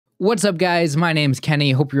What's up, guys? My name's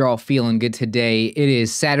Kenny. Hope you're all feeling good today. It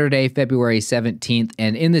is Saturday, February 17th,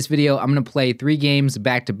 and in this video, I'm going to play 3 games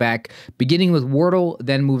back to back, beginning with Wordle,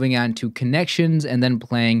 then moving on to Connections, and then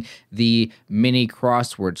playing the mini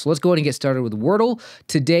crossword. So let's go ahead and get started with Wordle.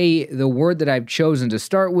 Today, the word that I've chosen to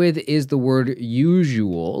start with is the word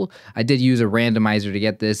usual. I did use a randomizer to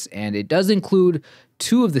get this, and it does include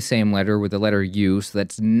 2 of the same letter with the letter U, so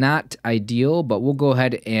that's not ideal, but we'll go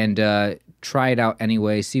ahead and try it out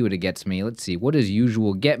anyway, see what it gets me. Let's see, what does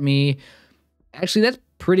usual get me? Actually, that's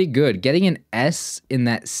pretty good. Getting an S in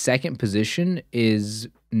that second position is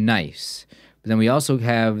nice. But then we also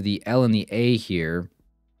have the L and the A here.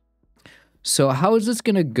 So how is this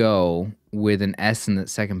gonna go with an S in that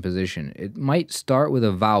second position? It might start with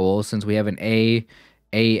a vowel since we have an A,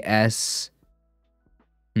 S.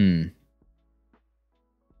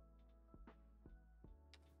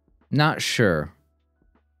 Not sure.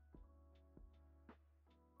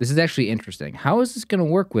 This is actually interesting. How is this going to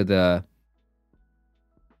work with a...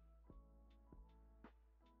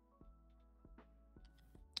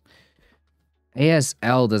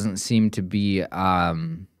 ASL doesn't seem to be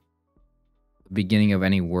the beginning of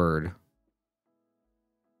any word.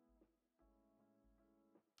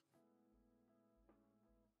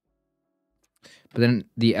 But then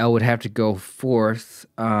the L would have to go fourth.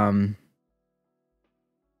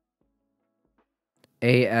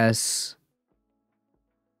 AS...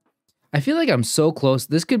 I feel like I'm so close.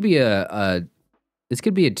 This could be a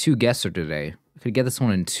 2-guesser today. I could get this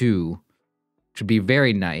one in 2, which would be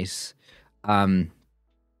very nice. Something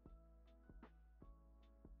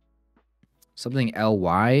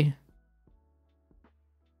LY.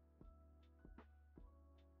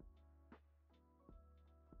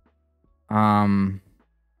 I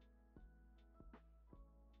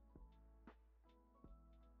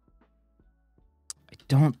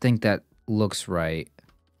don't think that looks right.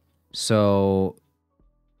 So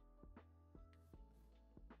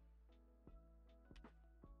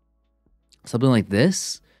something like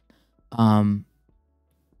this. There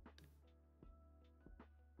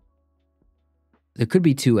could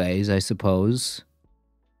be 2 A's, I suppose.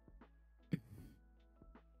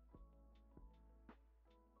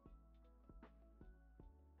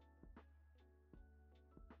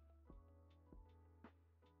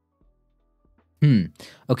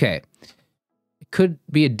 Okay. Could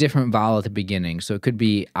be a different vowel at the beginning. So it could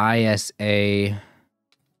be ISA.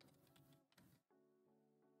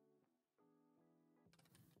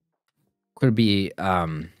 Could be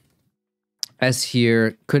S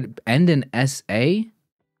here. Could end in SA.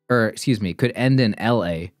 Or excuse me, could end in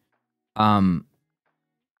LA.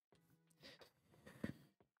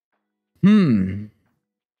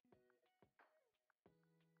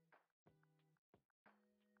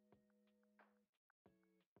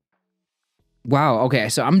 Wow, okay,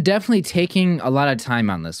 so I'm definitely taking a lot of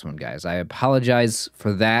time on this one, guys. I apologize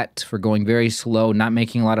for that, for going very slow, not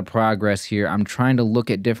making a lot of progress here. I'm trying to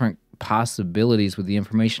look at different possibilities with the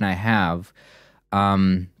information I have.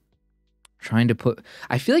 Trying to put...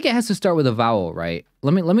 I feel like it has to start with a vowel, right?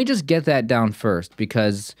 Let me just get that down first,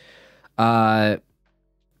 because...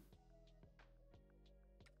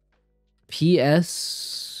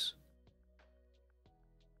 PS...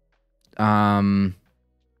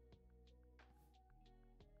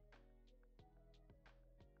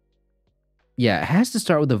 Yeah, it has to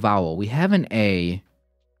start with a vowel. We have an A.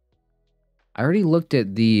 I already looked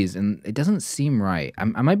at these, and it doesn't seem right. I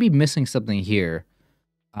might be missing something here.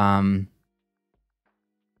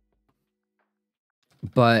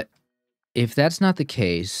 But if that's not the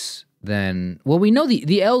case, then... Well, we know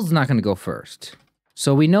the L's not going to go first.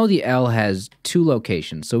 So we know the L has 2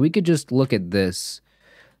 locations. So we could just look at this,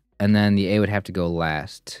 and then the A would have to go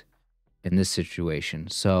last in this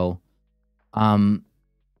situation. So,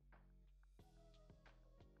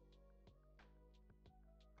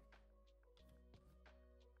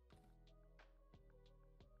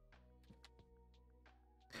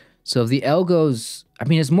 so if the L goes... I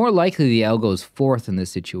mean, it's more likely the L goes fourth in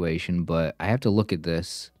this situation, but I have to look at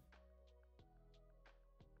this.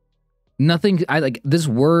 Nothing... this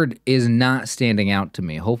word is not standing out to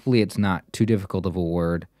me. Hopefully it's not too difficult of a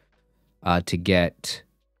word to get.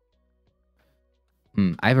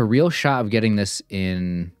 I have a real shot of getting this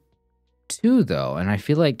in 2, though, and I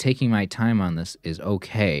feel like taking my time on this is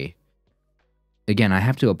okay. Again, I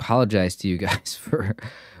have to apologize to you guys for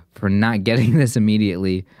not getting this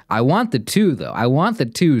immediately. I want the 2, though. I want the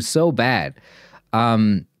 2 so bad.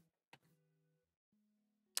 I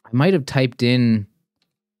might have typed in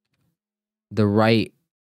the right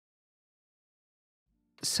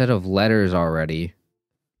set of letters already.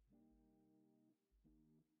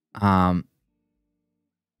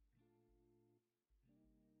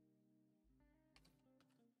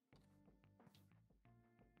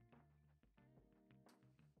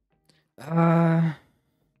 Uh,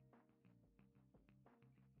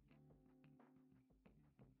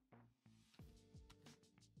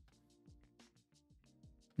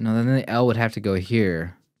 no, then the L would have to go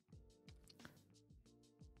here.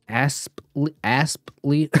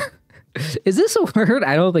 Asply. Is this a word?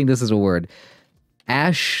 I don't think this is a word.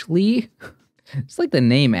 Ashley. It's like the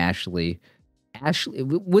name Ashley. Ashley.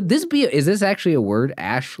 Would this be? Is this actually a word?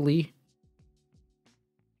 Ashley.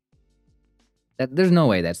 There's no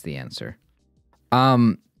way that's the answer.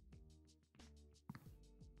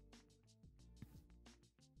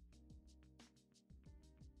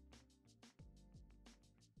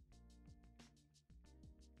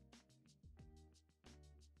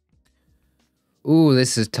 Ooh,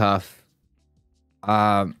 this is tough.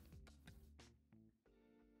 Oh,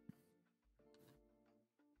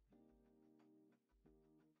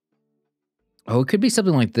 it could be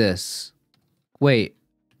something like this. Wait.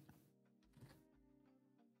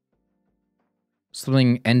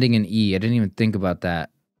 Something ending in E. I didn't even think about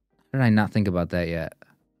that. How did I not think about that yet?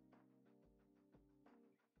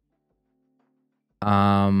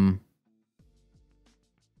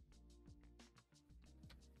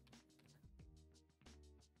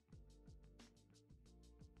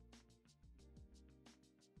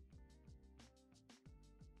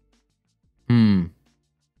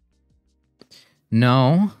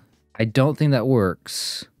 No, I don't think that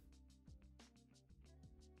works.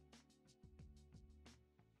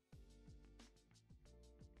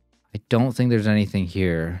 I don't think there's anything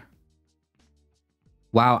here.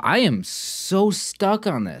 Wow, I am so stuck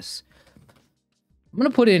on this. I'm gonna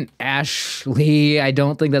put in Ashley. I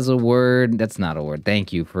don't think that's a word. That's not a word.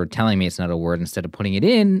 Thank you for telling me it's not a word instead of putting it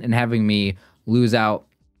in and having me lose out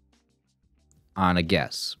on a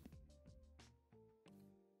guess.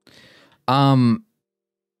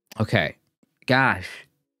 Okay. Gosh.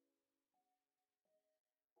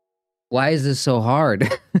 Why is this so hard?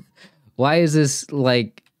 Why is this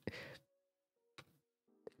like...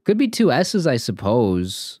 Could be two S's, I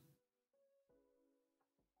suppose.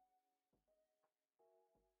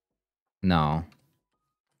 No.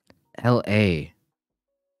 L-A.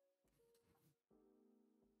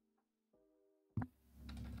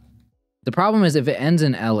 The problem is if it ends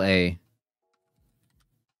in L-A,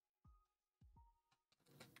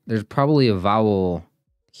 there's probably a vowel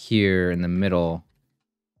here in the middle.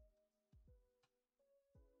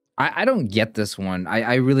 I don't get this one.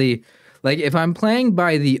 I really... Like, if I'm playing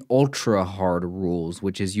by the ultra hard rules,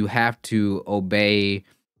 which is you have to obey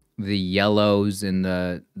the yellows and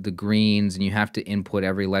the greens, and you have to input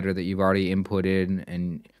every letter that you've already inputted,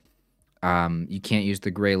 and you can't use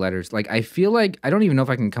the gray letters. Like, I feel like I don't even know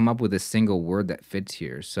if I can come up with a single word that fits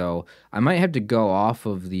here. So I might have to go off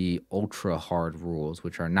of the ultra hard rules,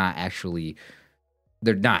 which are not actually,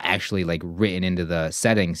 they're not actually like written into the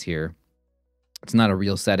settings here. It's not a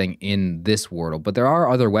real setting in this Wordle, but there are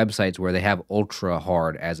other websites where they have ultra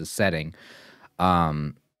hard as a setting.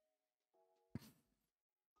 I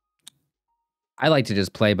like to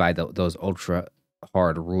just play by those ultra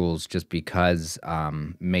hard rules just because it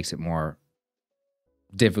makes it more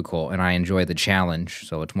difficult, and I enjoy the challenge,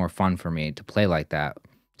 so it's more fun for me to play like that.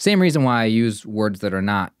 Same reason why I use words that are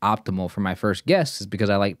not optimal for my first guess is because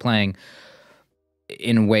I like playing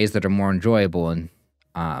in ways that are more enjoyable, and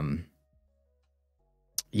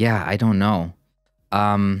yeah, I don't know.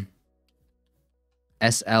 SLA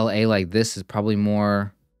like this is probably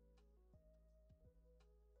more...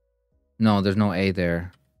 No, there's no A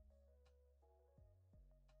there.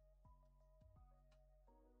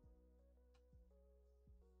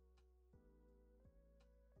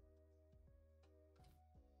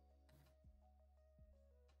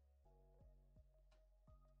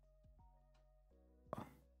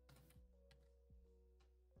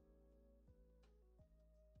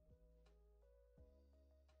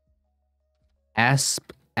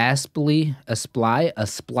 Asply? Is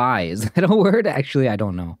that a word? Actually, I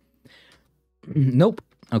don't know. Nope.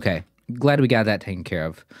 Okay. Glad we got that taken care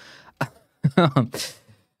of.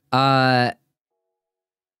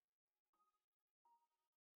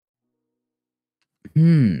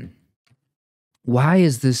 Why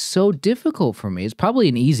is this so difficult for me? It's probably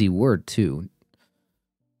an easy word too.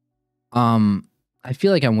 I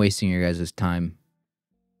feel like I'm wasting your guys' time.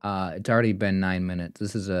 It's already been 9 minutes.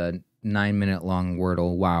 This is a 9-minute long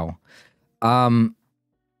Wordle. Wow.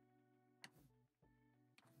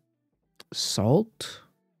 Salt?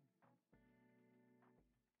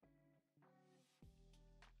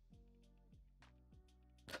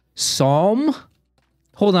 Psalm?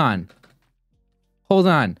 Hold on.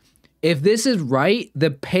 If this is right, the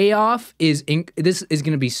payoff is... This is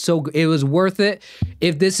going to be so good. It was worth it.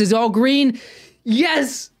 If this is all green,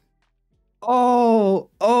 yes! Oh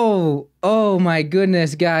my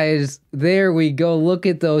goodness, guys. There we go. Look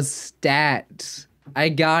at those stats. I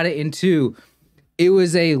got it in 2. It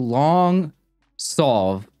was a long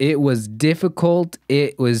solve. It was difficult.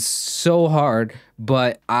 It was so hard,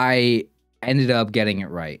 but I ended up getting it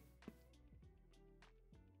right.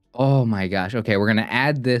 Oh my gosh. Okay, we're going to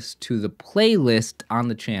add this to the playlist on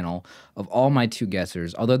the channel of all my 2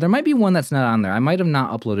 guessers. Although there might be one that's not on there. I might have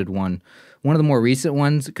not uploaded one of the more recent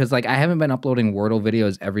ones, because like I haven't been uploading Wordle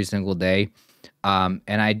videos every single day. And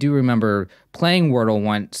I do remember playing Wordle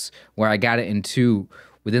once where I got it in 2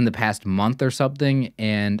 within the past month or something,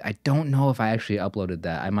 and I don't know if I actually uploaded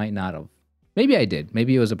that. I might not have. Maybe I did.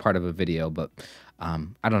 Maybe it was a part of a video, but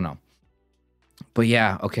I don't know. But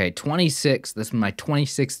yeah, okay, 26. This is my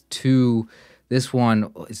 26-2. This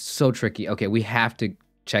one is so tricky. Okay, we have to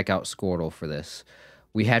check out Squirtle for this.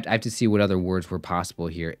 I have to see what other words were possible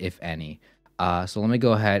here, if any. So let me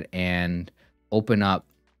go ahead and open up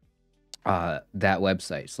that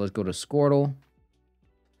website. So let's go to Squirtle.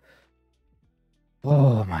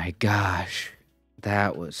 Oh my gosh,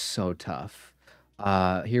 that was so tough.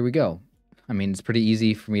 Here we go. I mean, it's pretty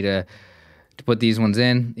easy for me to put these ones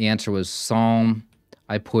in. The answer was psalm.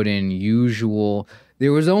 I put in usual.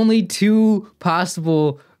 There was only 2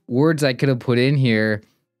 possible words I could have put in here.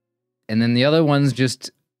 And then the other one's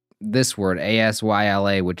just this word,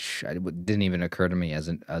 asyla, which didn't even occur to me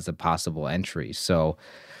as a possible entry. So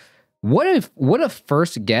what a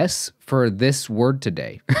first guess for this word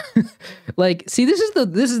today. Like, see, this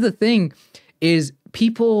is the thing, is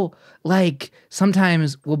people like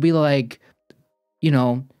sometimes will be like, you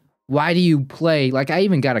know, why do you play? Like, I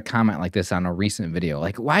even got a comment like this on a recent video.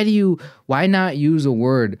 Like, why not use a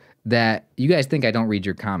word that you guys think I don't read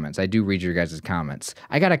your comments? I do read your guys' comments.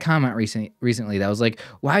 I got a comment recently that was like,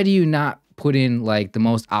 why do you not put in like the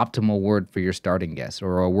most optimal word for your starting guess,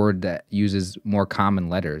 or a word that uses more common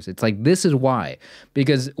letters? It's like, this is why.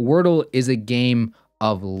 Because Wordle is a game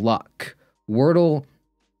of luck. Wordle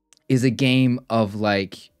is a game of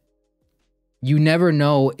like, you never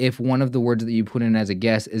know if one of the words that you put in as a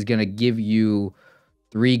guess is going to give you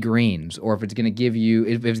 3 greens, or if it's going to give you,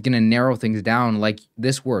 if it's going to narrow things down, like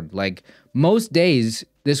this word. Like, most days,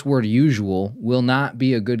 this word usual will not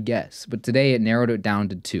be a good guess, but today it narrowed it down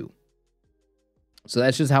to 2. So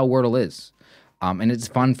that's just how Wordle is. And it's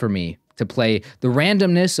fun for me to play. The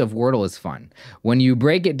randomness of Wordle is fun. When you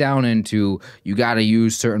break it down into, you got to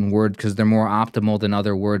use certain words because they're more optimal than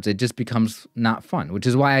other words, it just becomes not fun, which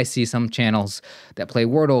is why I see some channels that play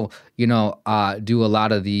Wordle, you know, do a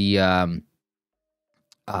lot of the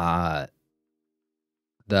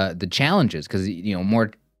challenges, because, you know,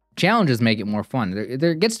 more challenges make it more fun.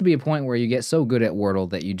 There gets to be a point where you get so good at Wordle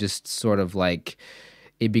that you just sort of like,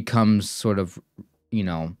 it becomes sort of, you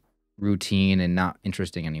know, routine and not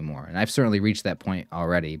interesting anymore. And I've certainly reached that point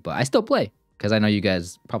already, but I still play because I know you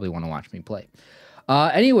guys probably want to watch me play.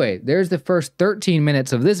 Anyway, there's the first 13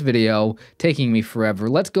 minutes of this video taking me forever.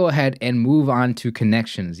 Let's go ahead and move on to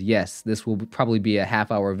connections. Yes, this will probably be a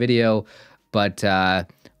half-hour video, but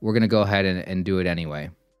we're going to go ahead and do it anyway.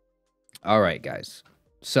 All right, guys.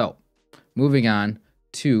 So moving on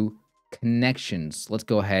to connections. Let's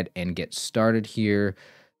go ahead and get started here.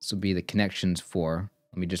 This will be the connections for,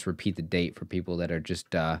 let me just repeat the date for people that are just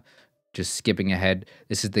skipping ahead.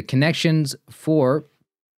 This is the connections for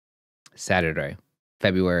Saturday,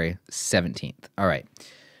 February 17th. All right.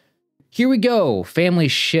 Here we go. Family,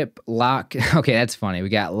 ship, lock. Okay, that's funny. We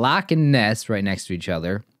got lock and nest right next to each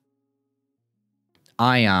other.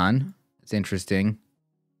 Ion. It's interesting.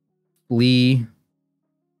 Flee.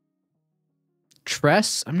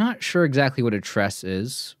 Tress. I'm not sure exactly what a tress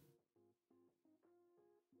is.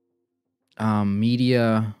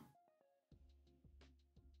 Media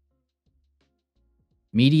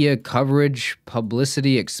coverage,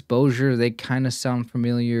 publicity, exposure. They kind of sound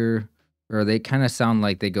familiar, or they kind of sound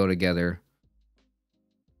like they go together.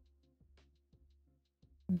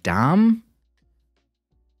 Dom?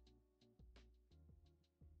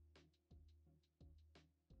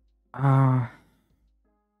 I'm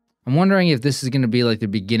wondering if this is going to be like the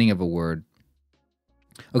beginning of a word.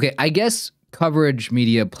 Okay, I guess coverage,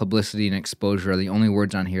 media, publicity, and exposure are the only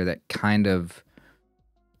words on here that kind of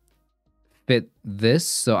fit this,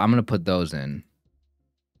 so I'm going to put those in.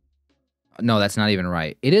 No, that's not even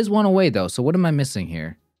right. It is one away, though, so what am I missing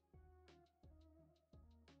here?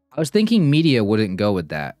 I was thinking media wouldn't go with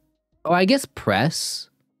that. Oh, I guess press.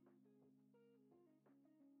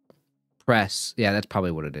 Press. Yeah, that's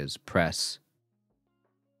probably what it is. Press.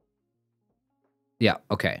 Yeah,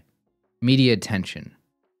 okay. Media attention.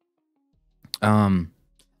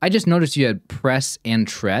 I just noticed you had press and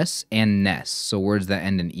tress and ness, so words that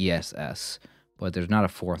end in ESS, but there's not a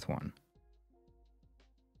fourth one.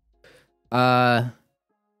 Now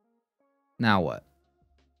what?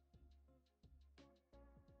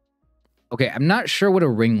 Okay, I'm not sure what a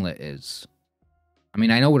ringlet is. I mean,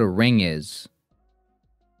 I know what a ring is,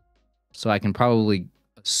 so I can probably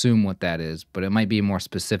assume what that is, but it might be a more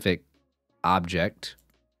specific object.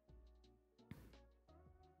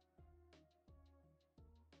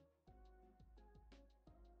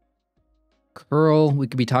 Curl, we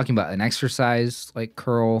could be talking about an exercise like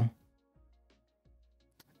curl.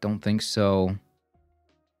 Don't think so.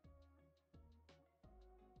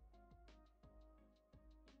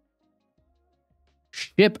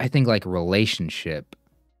 Ship, I think like relationship,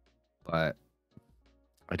 but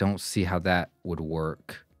I don't see how that would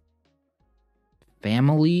work.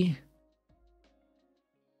 Family?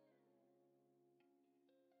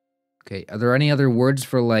 Okay, are there any other words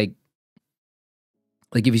for like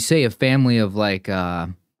if you say a family of like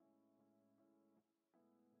in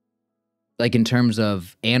terms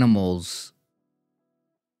of animals,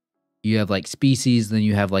 you have like species, then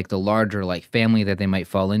you have like the larger like family that they might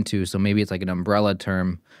fall into. So maybe it's like an umbrella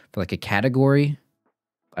term for like a category.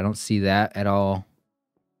 I don't see that at all.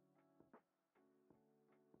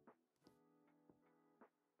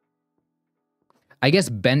 I guess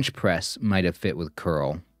bench press might have fit with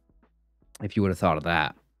curl if you would have thought of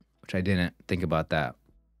that, which I didn't think about that.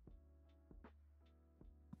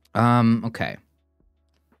 Okay.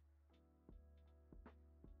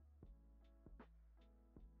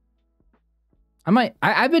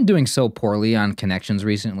 I've been doing so poorly on connections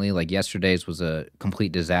recently. Like yesterday's was a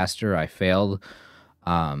complete disaster. I failed.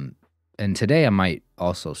 And today I might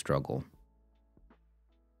also struggle.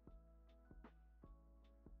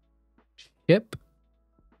 Ship.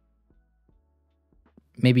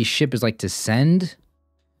 Maybe ship is like to send.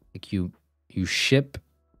 Like you ship,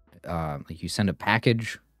 like you send a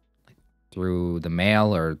package through the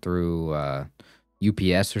mail or through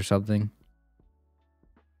UPS or something.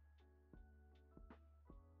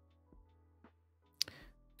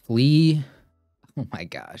 Flee. Oh my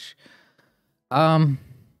gosh.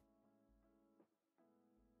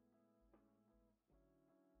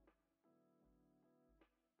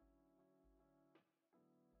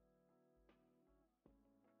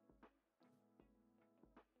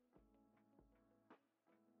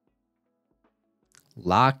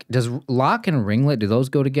 Lock. Does lock and ringlet, do those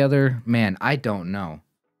go together? Man, I don't know.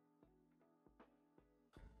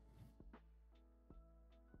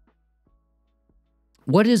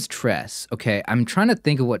 What is tress? Okay, I'm trying to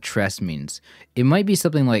think of what tress means. It might be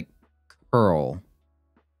something like curl.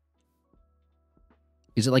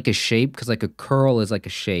 Is it like a shape? Because like a curl is like a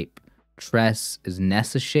shape. Tress, is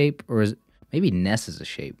ness a shape? Or is maybe ness is a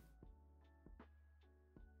shape?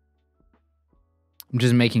 I'm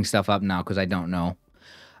just making stuff up now because I don't know.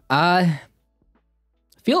 I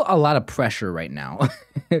feel a lot of pressure right now.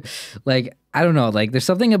 Like, I don't know. Like, there's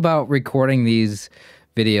something about recording these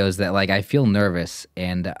videos that, like, I feel nervous.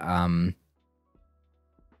 And,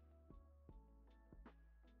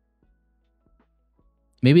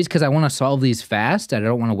 maybe it's because I want to solve these fast. I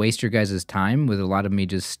don't want to waste your guys' time with a lot of me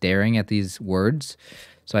just staring at these words.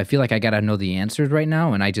 So I feel like I got to know the answers right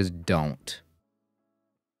now, and I just don't.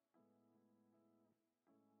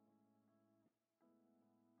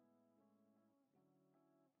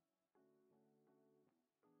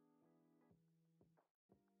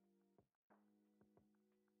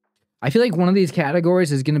 I feel like one of these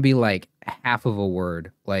categories is going to be like half of a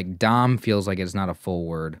word. Like dom feels like it's not a full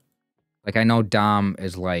word. Like I know dom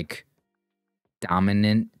is like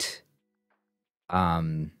dominant.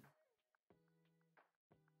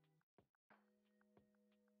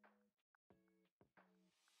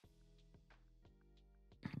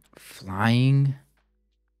 Flying.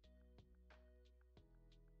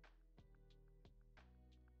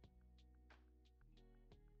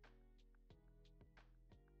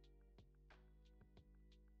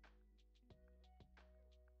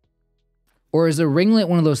 Or is a ringlet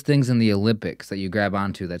one of those things in the Olympics that you grab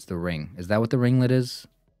onto that's the ring? Is that what the ringlet is?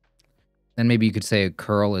 Then maybe you could say a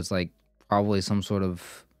curl is like probably some sort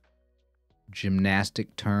of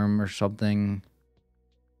gymnastic term or something.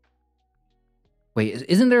 Wait,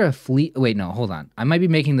 isn't there a flea? Wait, no, hold on. I might be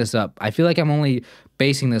making this up. I feel like I'm only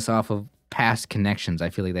basing this off of past connections. I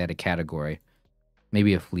feel like they had a category.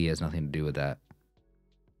 Maybe a flea has nothing to do with that.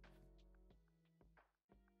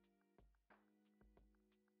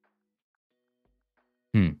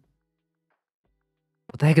 What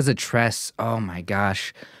the heck is a tress? Oh my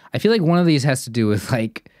gosh. I feel like one of these has to do with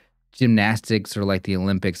like gymnastics or like the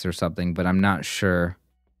Olympics or something, but I'm not sure.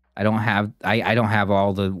 I don't have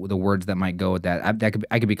all the words that might go with that.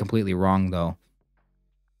 I could be completely wrong though.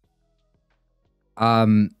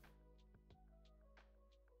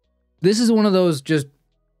 This is one of those just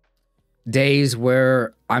days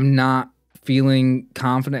where I'm not feeling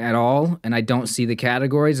confident at all, and I don't see the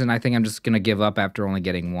categories, and I think I'm just gonna give up after only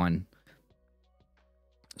getting one.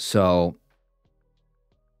 So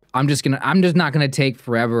I'm just not gonna take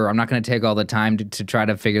forever. I'm not gonna take all the time to try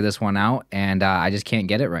to figure this one out, and I just can't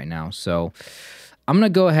get it right now. So I'm gonna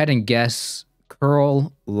go ahead and guess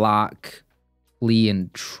curl, lock, flea,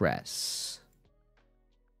 and tress.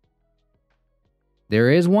 There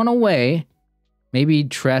is one away. Maybe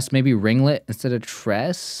tress, maybe ringlet instead of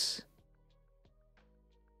tress.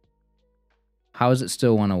 How is it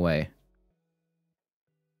still one away?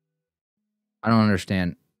 I don't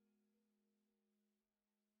understand.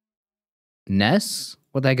 Ness?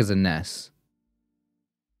 What the heck is a ness?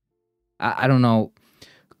 I don't know.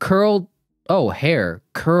 Curl, oh, hair.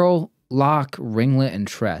 Curl, lock, ringlet, and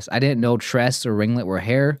tress. I didn't know tress or ringlet were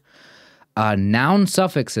hair. Noun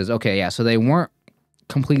suffixes. Okay, yeah, so they weren't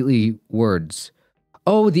completely words.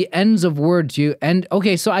 Oh, the ends of words you end.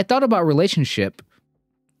 Okay, so I thought about relationship.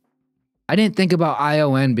 I didn't think about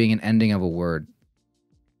ION being an ending of a word.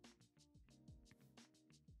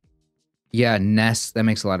 Yeah, nest. That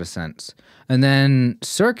makes a lot of sense. And then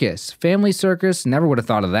circus, family circus. Never would have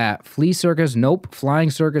thought of that. Flea circus. Nope. Flying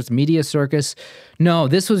circus. Media circus. No,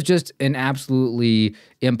 this was just an absolutely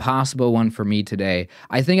impossible one for me today.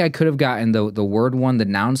 I think I could have gotten the word one, the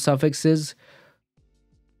noun suffixes.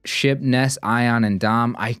 Ship, nest, ion, and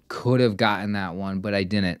dom. I could have gotten that one, but I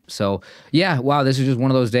didn't. So yeah, wow, this is just one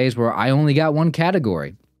of those days where I only got one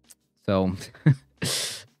category. So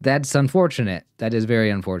that's unfortunate. That is very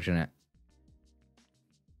unfortunate.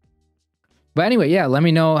 But anyway, yeah, let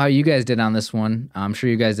me know how you guys did on this one. I'm sure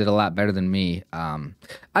you guys did a lot better than me.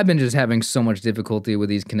 I've been just having so much difficulty with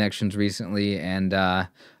these connections recently, and I'm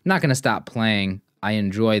not going to stop playing. I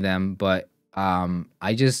enjoy them, but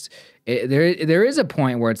I just... there is a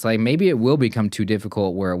point where it's like maybe it will become too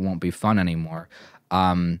difficult where it won't be fun anymore.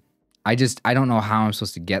 I don't know how I'm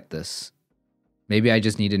supposed to get this. Maybe I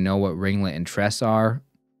just need to know what ringlet and tress are.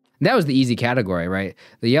 That was the easy category, right?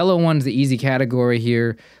 The yellow one's the easy category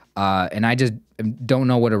here, and I just don't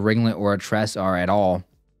know what a ringlet or a tress are at all.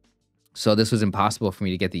 So this was impossible for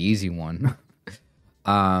me to get the easy one.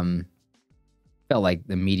 Felt like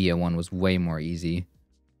the media one was way more easy.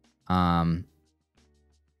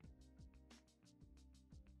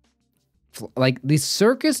 Like these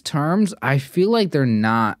circus terms, I feel like they're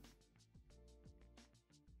not.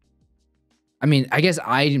 I mean, I guess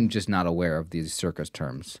I'm just not aware of these circus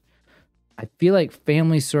terms. I feel like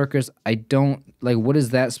family circus, I don't like, what is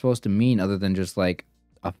that supposed to mean other than just like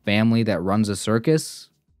a family that runs a circus?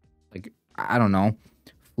 Like, I don't know.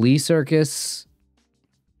 Flea circus,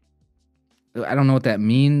 I don't know what that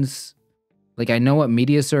means. Like, I know what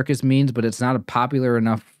media circus means, but it's not a popular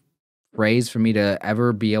enough phrase for me to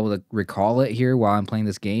ever be able to recall it here while I'm playing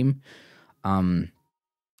this game.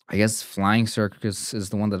 I guess flying circus is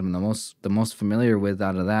the one that I'm the most familiar with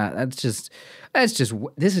out of that. This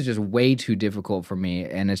is just way too difficult for me,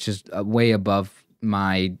 and it's just way above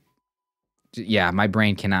my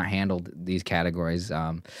brain cannot handle these categories.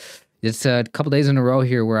 It's a couple days in a row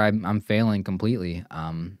here where I'm failing completely.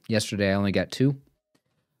 Yesterday I only got 2.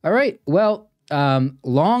 All right, well,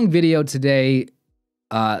 long video today.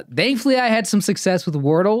 Thankfully I had some success with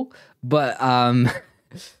Wordle, but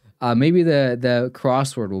maybe the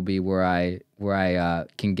crossword will be where I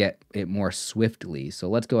can get it more swiftly. So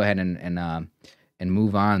let's go ahead and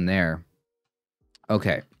move on there.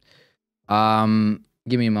 Okay.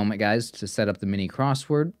 Give me a moment, guys, to set up the mini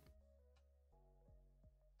crossword.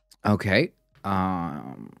 Okay.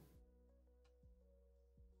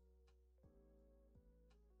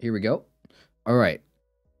 Here we go. All right.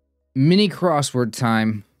 Mini crossword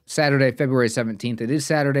time. Saturday, February 17th. It is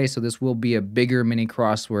Saturday, so this will be a bigger mini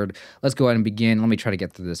crossword. Let's go ahead and begin. Let me try to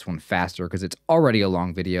get through this one faster because it's already a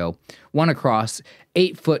long video. One across,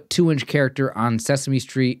 8-foot 2-inch character on Sesame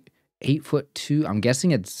Street. 8'2". I'm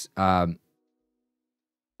guessing it's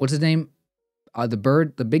what's his name? The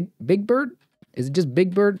bird, the big bird? Is it just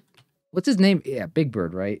Big Bird? What's his name? Yeah, Big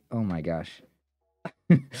Bird, right? Oh my gosh.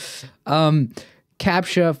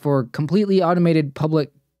 CAPTCHA for completely automated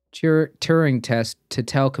public Turing test to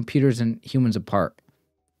tell computers and humans apart.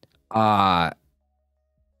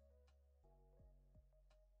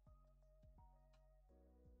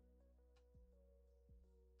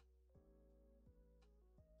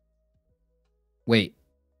 Wait.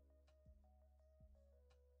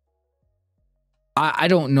 I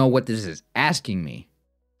don't know what this is asking me.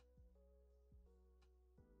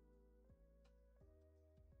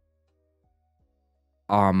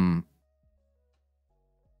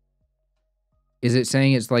 Is it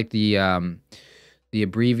saying it's like the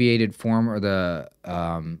abbreviated form or the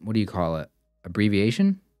what do you call it?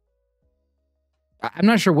 Abbreviation? I'm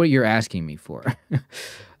not sure what you're asking me for.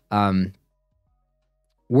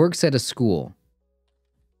 Works at a school.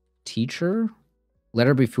 Teacher?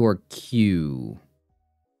 Letter before Q.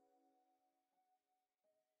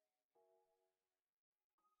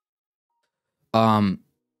 Um,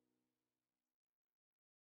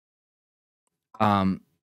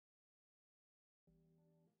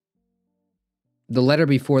 the letter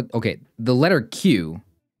before, okay, the letter Q,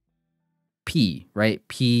 P, right?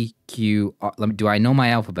 P, Q, do I know my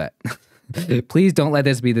alphabet? Please don't let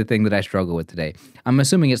this be the thing that I struggle with today. I'm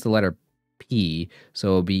assuming it's the letter P, so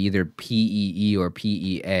it'll be either P-E-E or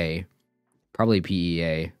P-E-A. Probably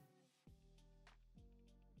P-E-A.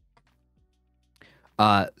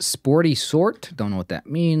 Sporty sort, don't know what that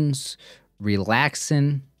means.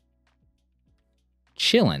 Relaxin'.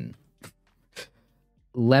 Chillin'.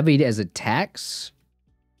 Levied as a tax.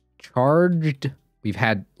 Charged. We've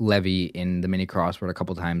had levy in the mini crossword a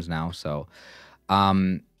couple times now, so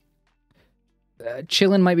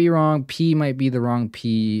chillin' might be wrong. P might be the wrong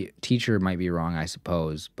P. Teacher might be wrong, I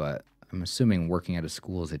suppose, but I'm assuming working at a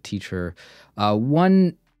school as a teacher.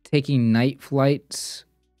 One taking night flights.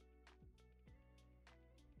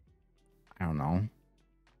 I don't know.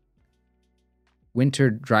 Winter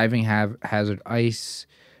driving hazard ice.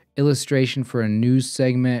 Illustration for a news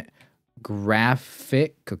segment.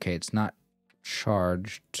 Graphic. Okay, it's not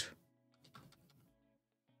charged.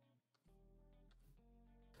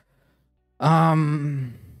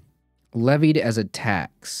 Levied as a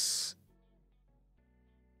tax.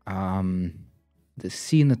 The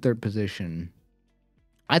C in the third position.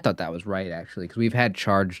 I thought that was right, actually, because we've had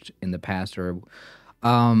charged in the past, or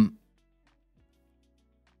I'm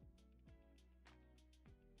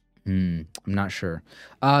not sure.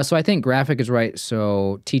 So I think graphic is right.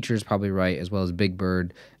 So teacher is probably right, as well as Big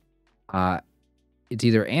Bird. It's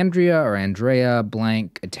either Andrea or Andrea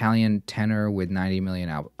blank, Italian tenor with 90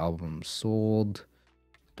 million albums sold.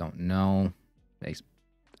 Don't know.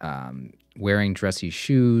 Wearing dressy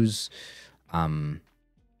shoes. Wearing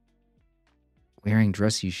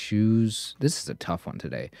dressy shoes. This is a tough one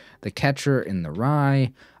today. The Catcher in the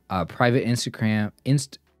Rye. Private Instagram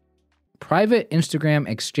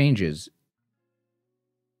exchanges.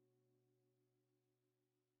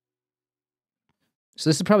 So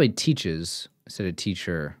this is probably teaches instead of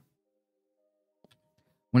teacher.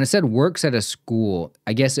 When it said works at a school,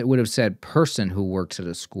 I guess it would have said person who works at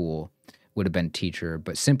a school would have been teacher,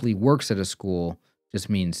 but simply works at a school just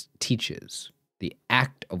means teaches. The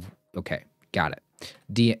act of, okay, got it.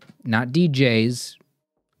 Not DJs,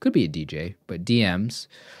 could be a DJ, but DMs.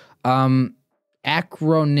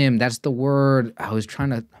 Acronym, that's the word I was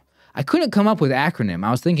trying to, I couldn't come up with acronym.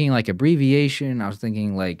 I was thinking like abbreviation. I was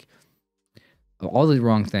thinking like all the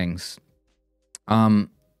wrong things. I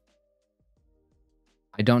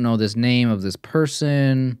don't know this name of this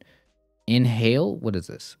person. Inhale, what is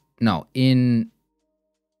this? No, it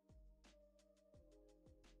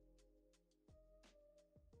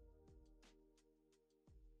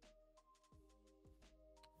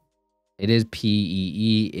is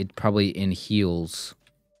P-E-E. It's probably in heels.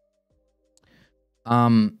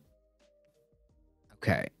 Okay,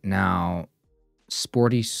 now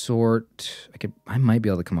sporty sort. I might be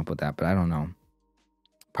able to come up with that, but I don't know.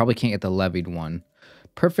 Probably can't get the levied one.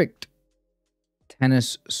 Perfect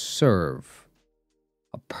tennis serve.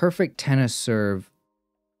 A perfect tennis serve.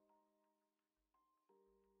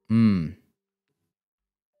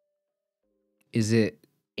 Is it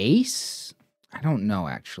ace? I don't know,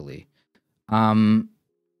 actually.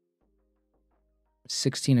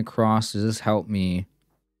 16 across. Does this help me?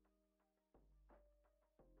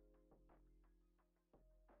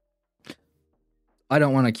 I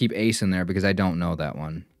don't want to keep ace in there because I don't know that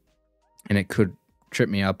one. And it could trip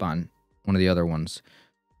me up on one of the other ones.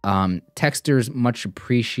 Texters much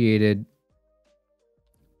appreciated.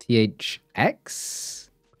 THX,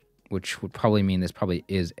 which would probably mean this probably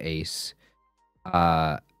is ace.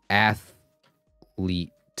 Athlete.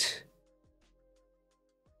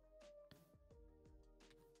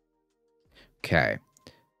 Okay.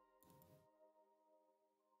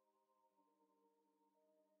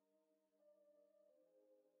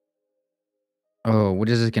 Oh, what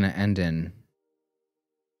is this going to end in?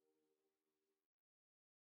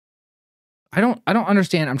 I don't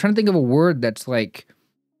understand. I'm trying to think of a word that's like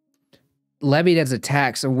levied as a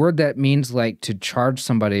tax, a word that means like to charge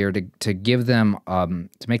somebody or to give them to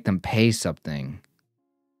make them pay something.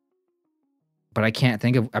 But I can't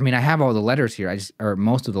think of, I mean, I have all the letters here. Or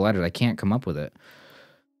most of the letters. I can't come up with it.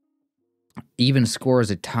 Even score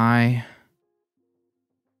is a tie.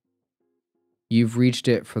 You've reached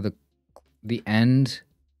it for the end.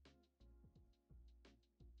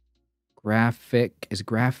 Graphic. Is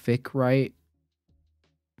graphic right?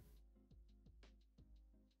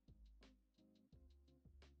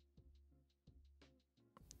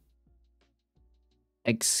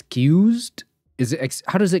 Excused? Is it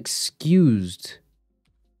how does excused?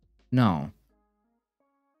 No.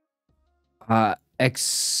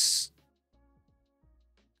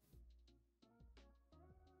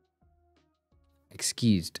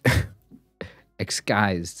 Excused.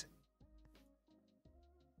 Excised.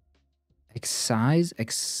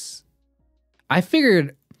 Excise? I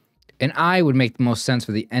figured an I would make the most sense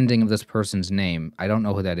for the ending of this person's name. I don't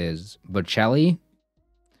know who that is. Bocelli?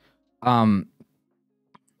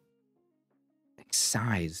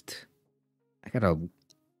 Excised. I gotta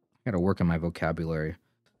work on my vocabulary.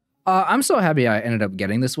 I'm so happy I ended up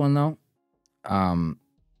getting this one though.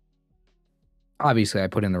 Obviously I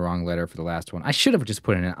put in the wrong letter for the last one. I should have just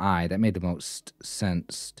put in an I. That made the most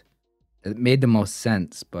sense. It made the most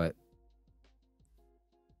sense, but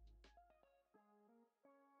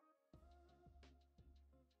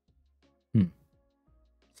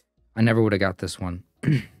I never would have got this one.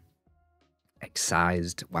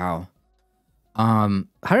 Excised. Wow. How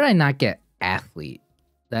did I not get athlete?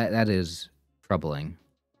 That is troubling.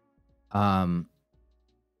 Oh,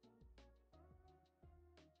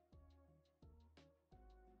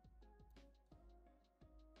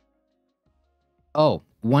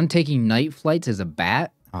 one taking night flights as a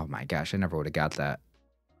bat? Oh my gosh, I never would have got that.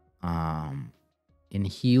 In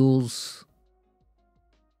heels.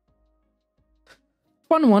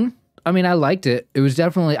 Fun one. I mean, I liked it. It was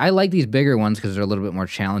definitely, I like these bigger ones because they're a little bit more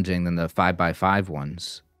challenging than the 5x5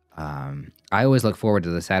 ones. I always look forward to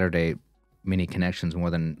the Saturday mini connections more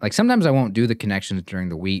than, like, sometimes I won't do the connections during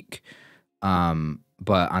the week. But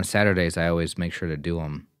on Saturdays, I always make sure to do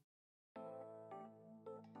them.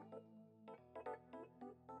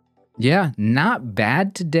 Yeah, not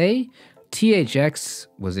bad today. THX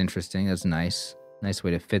was interesting. That's nice. Nice way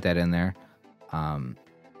to fit that in there.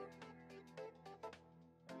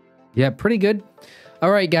 Yeah, pretty good.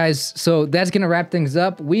 All right, guys. So that's going to wrap things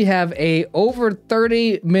up. We have a over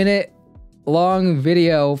 30-minute long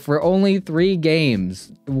video for only 3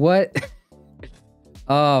 games. What?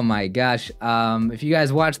 Oh my gosh. If you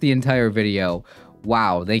guys watched the entire video,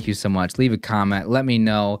 wow, thank you so much. Leave a comment. Let me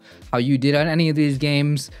know how you did on any of these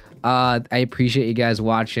games. I appreciate you guys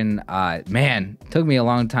watching. Man, it took me a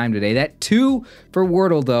long time today. That 2 for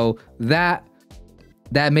Wordle, though, that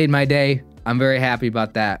made my day. I'm very happy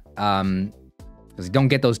about that. Because you don't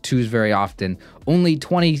get those 2s very often. Only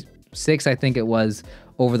 26, I think it was,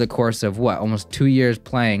 over the course of what, almost 2 years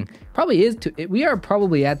playing. Probably is. We are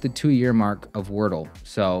probably at the 2-year mark of Wordle.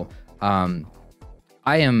 So I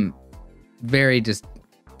am very just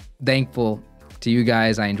thankful to you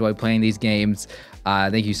guys. I enjoy playing these games.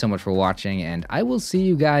 Thank you so much for watching, and I will see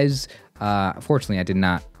you guys. Fortunately, I did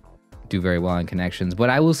not do very well in connections, but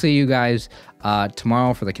I will see you guys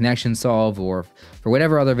tomorrow for the connection solve or for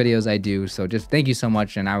whatever other videos I do. So just thank you so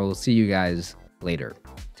much, and I will see you guys later.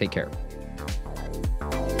 Take care.